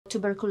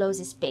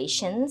Tuberculosis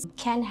patients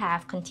can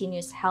have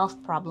continuous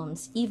health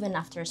problems even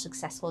after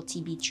successful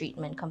TB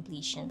treatment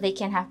completion. They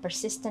can have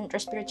persistent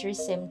respiratory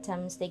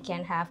symptoms, they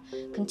can have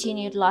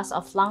continued loss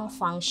of lung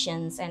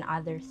functions and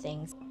other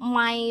things.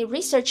 My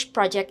research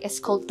project is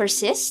called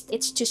PERSIST.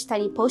 It's to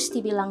study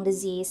post-TB lung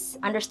disease,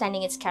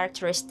 understanding its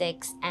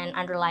characteristics and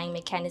underlying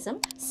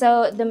mechanism.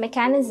 So the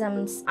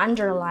mechanisms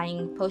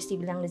underlying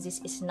post-TB lung disease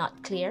is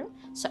not clear.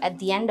 So at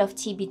the end of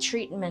TB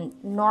treatment,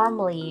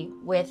 normally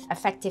with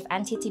effective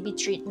anti-TB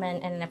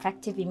treatment and an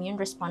effective immune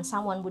response,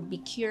 someone would be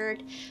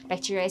cured,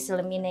 bacteria is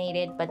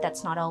eliminated, but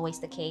that's not always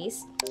the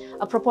case.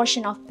 A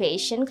proportion of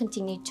patients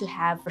continue to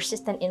have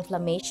persistent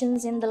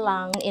inflammations in the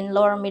lung. In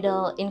lower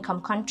middle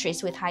income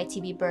countries with high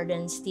TB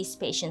burdens, these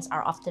patients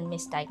are often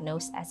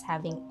misdiagnosed as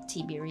having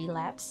TB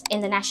relapse.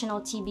 In the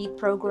National TB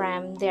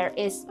program, there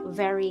is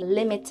very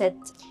limited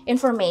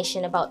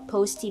information about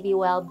post-TB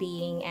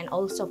well-being and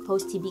also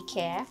post-TB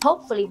care.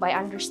 Hopefully, by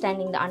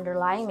understanding the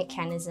underlying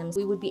mechanisms,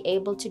 we would be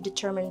able to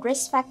determine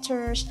risk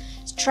factors,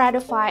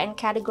 stratify and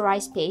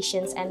categorize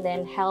patients, and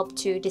then help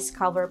to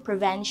discover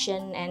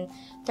prevention and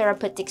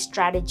therapeutic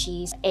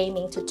strategies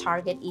aiming to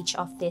target each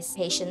of these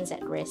patients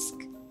at risk.